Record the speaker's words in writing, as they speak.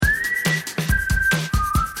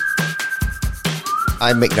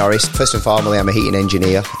I'm Mick Norris. First and foremost, I'm a heating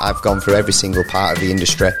engineer. I've gone through every single part of the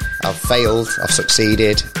industry. I've failed, I've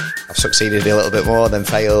succeeded a little bit more, then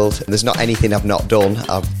failed. There's not anything I've not done.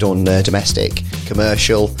 I've done domestic,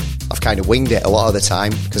 commercial. I've kind of winged it a lot of the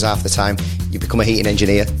time, because half the time you become a heating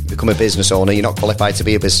engineer, you become a business owner, you're not qualified to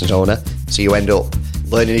be a business owner, so you end up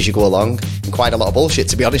learning as you go along, and quite a lot of bullshit,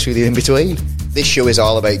 to be honest with you, in between. This show is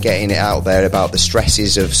all about getting it out there about the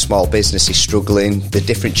stresses of small businesses struggling, the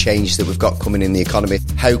different changes that we've got coming in the economy,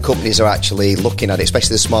 how companies are actually looking at it,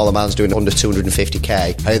 especially the smaller man's doing under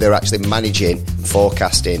 250k, how they're actually managing and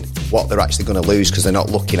forecasting what they're actually going to lose, because they're not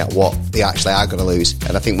looking at what they actually are going to lose.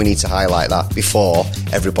 And I think we need to highlight that before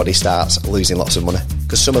everybody starts losing lots of money,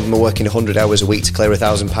 because some of them are working 100 hours a week to clear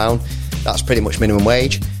 £1,000. That's pretty much minimum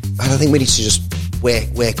wage. And I think we need to just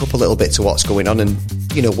wake up a little bit to what's going on. And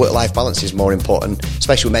work-life balance is more important,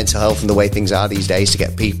 especially with mental health and the way things are these days, to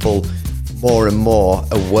get people more and more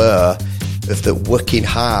aware of that working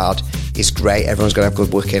hard is great. Everyone's going to have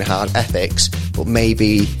good working hard ethics, but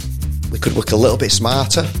maybe we could work a little bit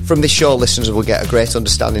smarter. From this show, listeners will get a great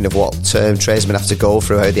understanding of what tradesmen have to go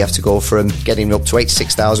through, how they have to go from getting up to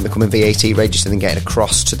 86,000, becoming VAT registered and getting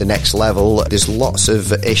across to the next level. There's lots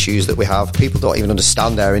of issues that we have. People don't even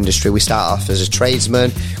understand our industry. We start off as a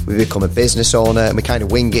tradesman, we become a business owner, and we kind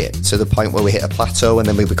of wing it to the point where we hit a plateau, and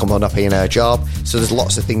then we become unhappy in our job. So there's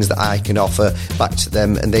lots of things that I can offer back to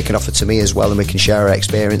them, and they can offer to me as well, and we can share our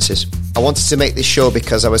experiences. I wanted to make this show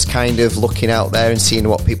because I was kind of looking out there and seeing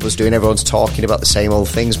what people was doing. Everyone's talking about the same old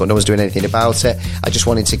things, but no one's doing anything about it. I just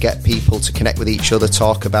wanted to get people to connect with each other,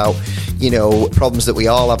 talk about, problems that we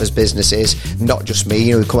all have as businesses, not just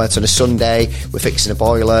me. We come out on a Sunday, we're fixing a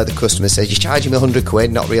boiler, the customer says, you're charging me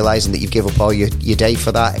 £100, not realising that you've given up all your day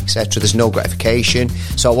for that, etc. There's no gratification.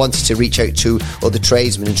 So I wanted to reach out to other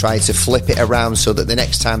tradesmen and try to flip it around, so that the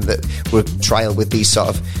next time that we're trial with these sort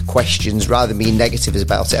of questions, rather than being negative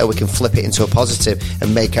about it, how we can flip it into a positive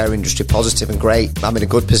and make our industry positive and great. I'm in a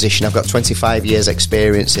good position. I've got 25 years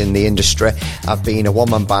experience in the industry. I've been a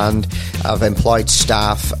one-man band. I've employed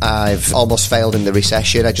staff. I've almost failed in the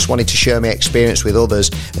recession. I just wanted to share my experience with others,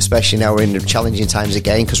 especially now we're in challenging times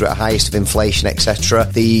again, because we're at the highest of inflation, etc.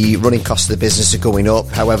 The running costs of the business are going up.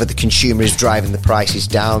 However, the consumer is driving the prices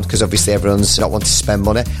down, because obviously everyone's not wanting to spend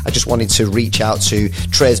money. I just wanted to reach out to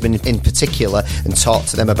tradesmen in particular and talk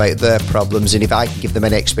to them about their problems, and if I can give them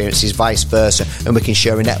any experiences, vice versa, and we can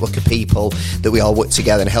share a network of people that we all work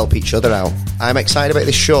together and help each other out. I'm excited about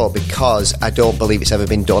this show because I don't believe it's ever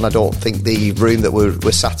been done. I don't think the room that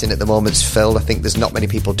we're sat in at the moment is filled. I think there's not many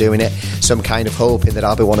people doing it, so I'm kind of hoping that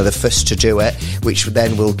I'll be one of the first to do it, which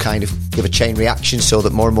then will kind of give a chain reaction, so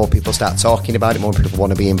that more and more people start talking about it, more people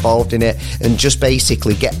want to be involved in it, and just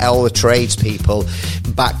basically get all the tradespeople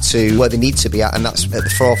back to where they need to be at, and that's at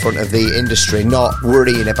the forefront of the industry, not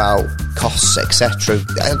worrying about costs, etc.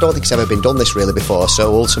 I don't think it's ever been done this really before,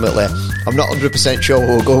 so ultimately I'm not 100% sure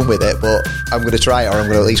where we're going with it, but I'm going to try it, or I'm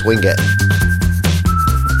going to at least wing it.